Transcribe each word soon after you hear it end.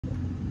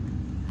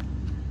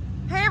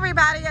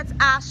everybody, it's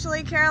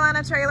Ashley,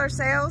 Carolina Trailer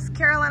Sales,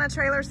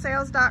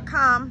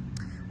 carolinatrailersales.com.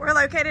 We're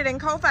located in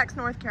Colfax,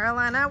 North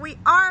Carolina. We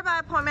are by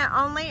appointment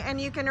only,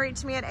 and you can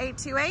reach me at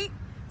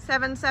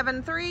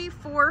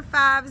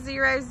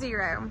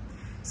 828-773-4500.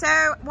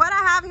 So what I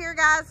have here,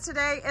 guys,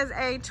 today is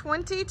a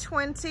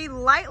 2020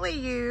 lightly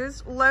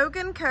used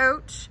Logan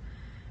coach.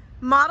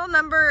 Model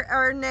number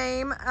or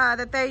name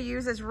that they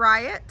use is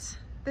Riot.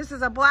 This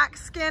is a black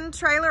skin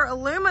trailer,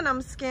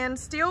 aluminum skin,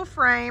 steel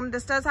frame.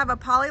 This does have a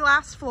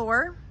polylast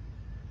floor.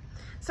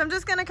 So I'm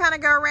just gonna kind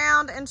of go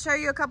around and show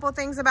you a couple of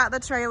things about the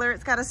trailer.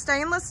 It's got a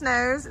stainless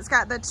nose. It's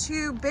got the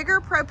two bigger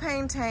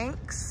propane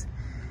tanks,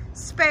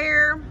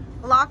 spare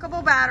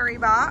lockable battery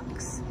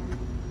box,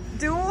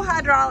 dual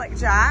hydraulic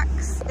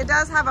jacks. It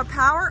does have a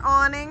power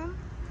awning.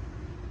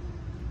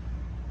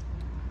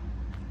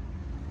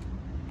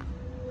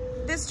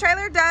 This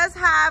trailer does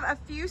have a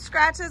few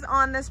scratches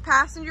on this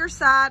passenger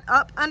side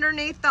up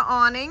underneath the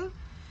awning.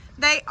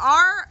 They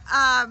are,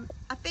 I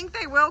think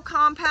they will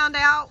compound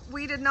out.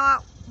 We did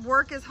not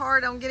work as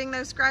hard on getting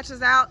those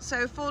scratches out,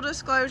 so full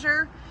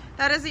disclosure,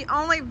 that is the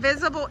only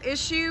visible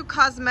issue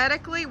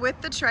cosmetically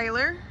with the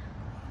trailer.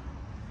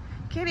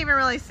 Can't even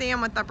really see them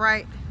with the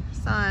bright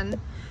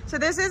sun. So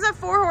this is a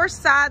 4-horse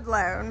side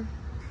load.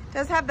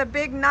 Does have the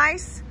big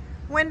nice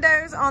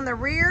windows on the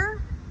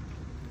rear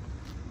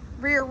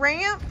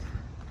ramp.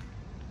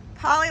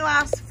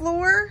 Polylast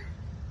floor.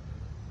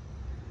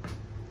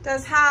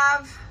 Does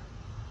have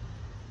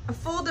a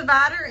full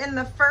divider in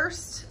the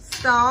first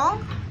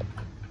stall.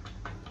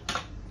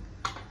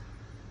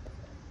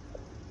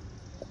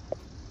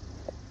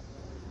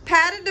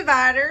 Padded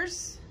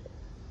dividers.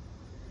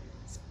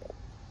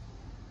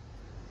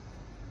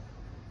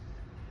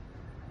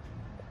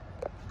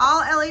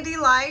 All LED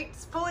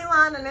lights, fully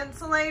lined and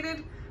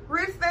insulated,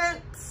 roof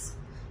vents,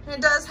 and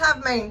it does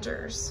have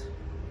mangers.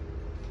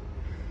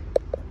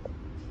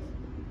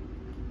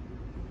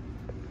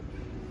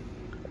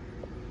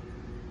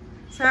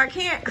 So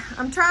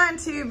I'm trying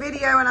to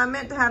video and I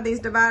meant to have these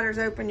dividers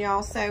open,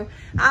 y'all, so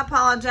I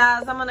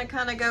apologize. I'm gonna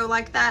kind of go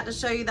like that to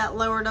show you that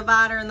lower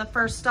divider in the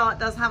first stall. It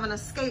does have an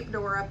escape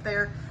door up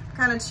there.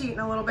 Kind of cheating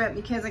a little bit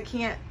because I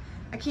can't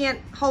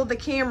hold the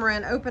camera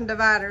and open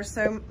dividers,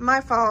 so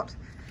my fault.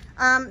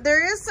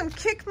 There is some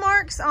kick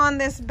marks on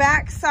this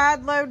back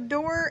side load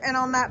door and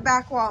on that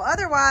back wall.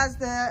 Otherwise,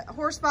 the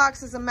horse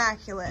box is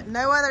immaculate.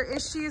 No other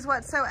issues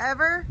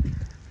whatsoever.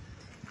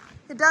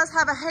 It does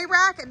have a hay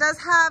rack. It does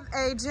have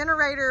a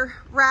generator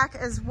rack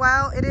as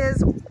well. It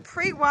is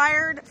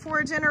pre-wired for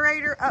a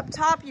generator up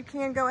top. You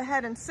can go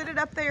ahead and sit it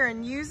up there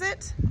and use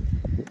it.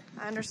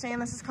 I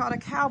understand this is called a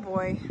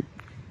COWBOY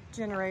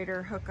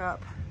generator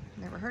hookup.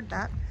 Never heard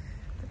that,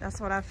 but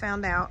that's what I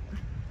found out.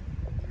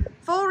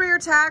 Full rear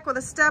tack with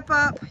a step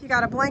up. You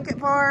got a blanket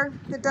bar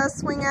that does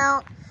swing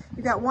out.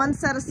 You got one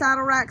set of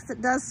saddle racks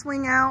that does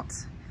swing out.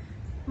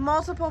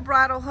 Multiple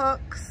bridle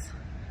hooks.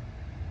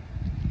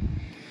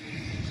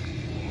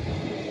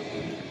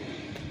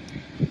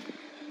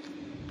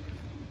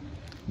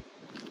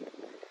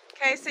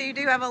 Okay, so you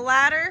do have a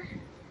ladder.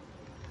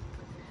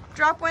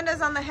 Drop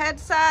windows on the head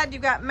side.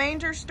 You've got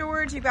manger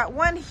storage. You've got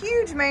one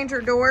huge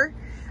manger door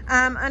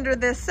under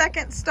the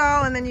second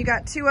stall, and then you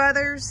got two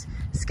others.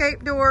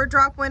 Escape door,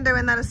 drop window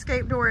in that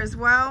escape door as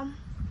well.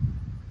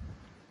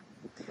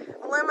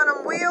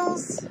 Aluminum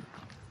wheels.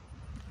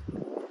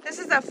 This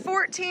is a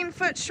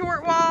 14-foot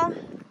short wall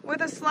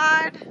with a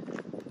slide.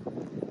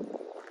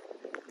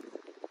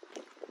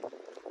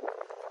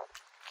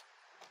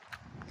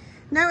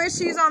 No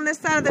issues on this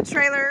side of the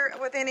trailer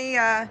with any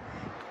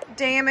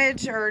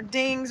damage or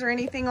dings or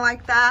anything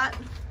like that.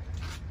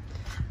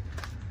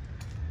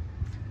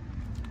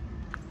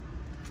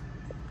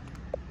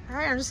 All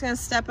right, I'm just gonna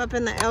step up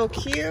in the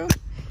LQ.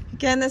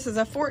 Again, this is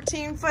a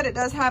 14-foot. It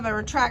does have a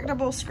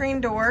retractable screen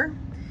door.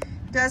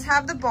 It does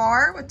have the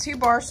bar with two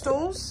bar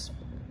stools.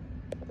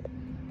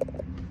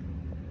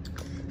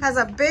 Has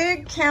a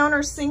big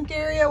counter sink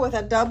area with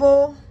a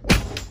double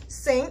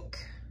sink.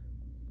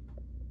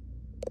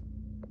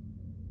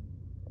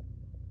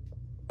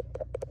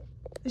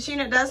 This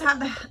unit does have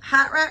the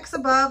hat racks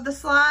above the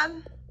slide,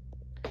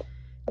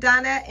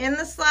 dinette in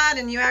the slide,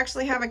 and you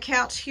actually have a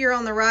couch here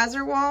on the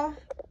riser wall.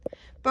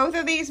 Both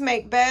of these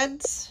make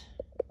beds.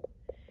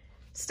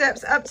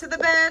 Steps up to the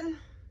bed.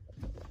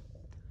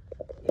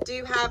 You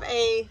do have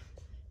a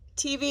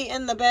TV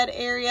in the bed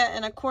area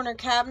and a corner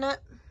cabinet.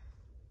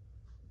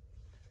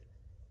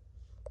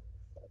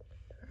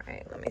 All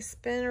right, let me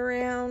spin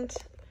around.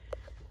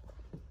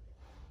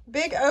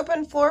 Big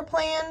open floor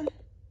plan.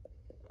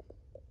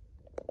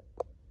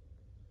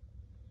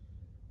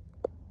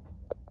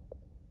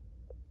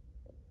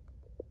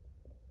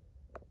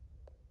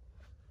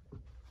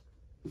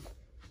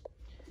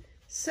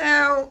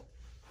 So,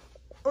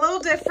 a little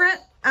different.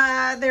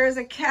 There is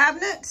a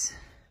cabinet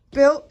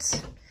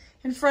built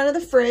in front of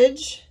the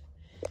fridge.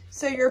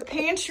 So your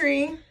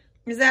pantry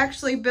is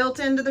actually built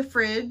into the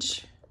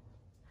fridge.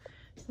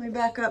 Let me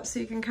back up so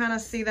you can kind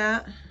of see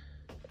that.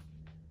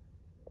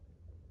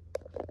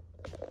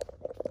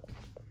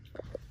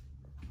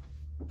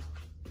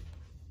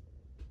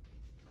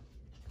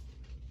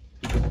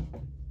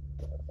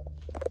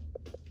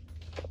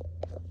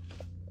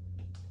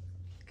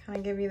 Kind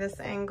of give you this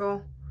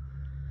angle.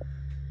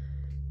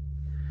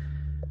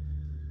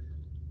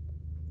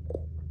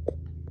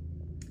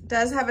 It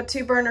does have a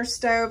 2-burner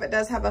stove. It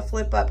does have a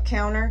flip-up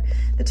counter.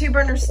 The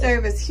 2-burner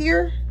stove is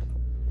here.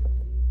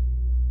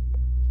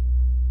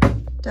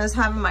 It does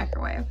have a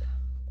microwave.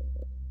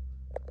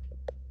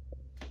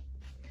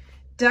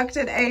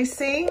 Ducted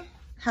AC.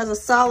 Has a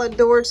solid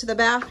door to the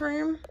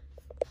bathroom.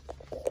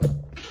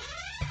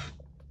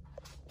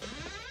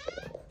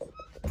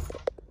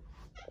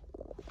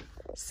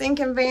 Sink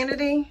and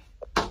vanity.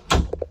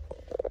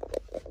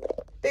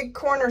 Big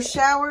corner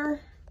shower.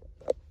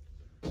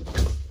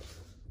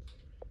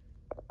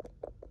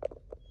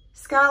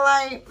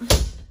 Skylight.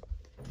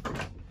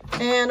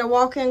 And a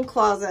walk-in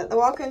closet. The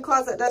walk-in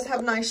closet does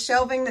have nice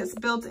shelving that's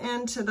built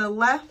into the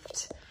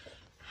left.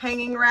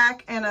 Hanging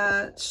rack and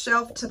a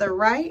shelf to the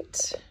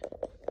right.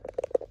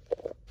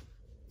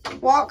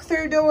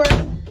 Walk-through door.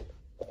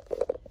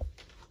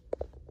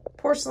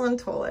 Porcelain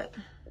toilet.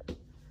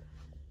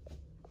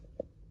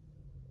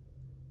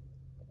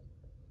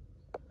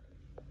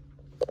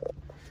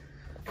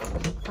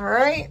 All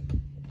right.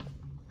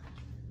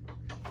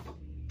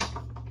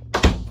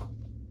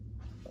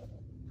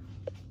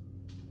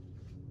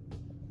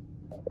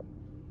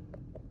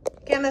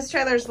 Again, this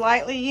trailer is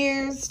lightly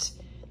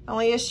used.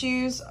 Only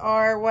issues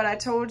are what I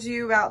told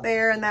you out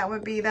there, and that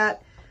would be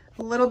that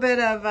little bit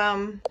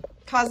of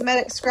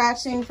cosmetic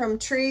scratching from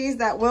trees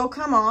that will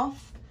come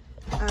off.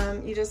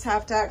 You just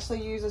have to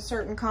actually use a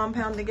certain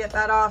compound to get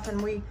that off,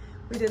 and we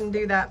didn't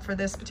do that for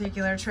this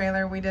particular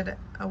trailer. We did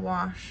a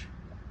wash.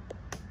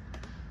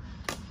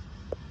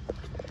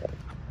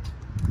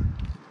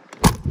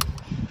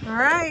 All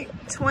right,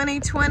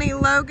 2020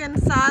 Logan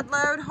side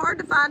load. Hard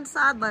to find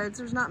side loads.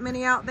 There's not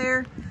many out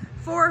there.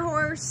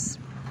 4-horse,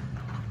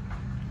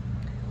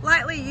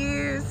 lightly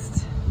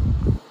used.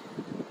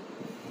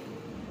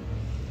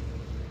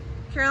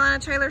 Carolina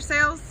Trailer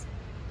Sales,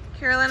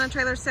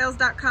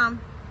 CarolinaTrailerSales.com.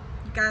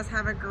 You guys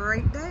have a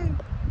great day.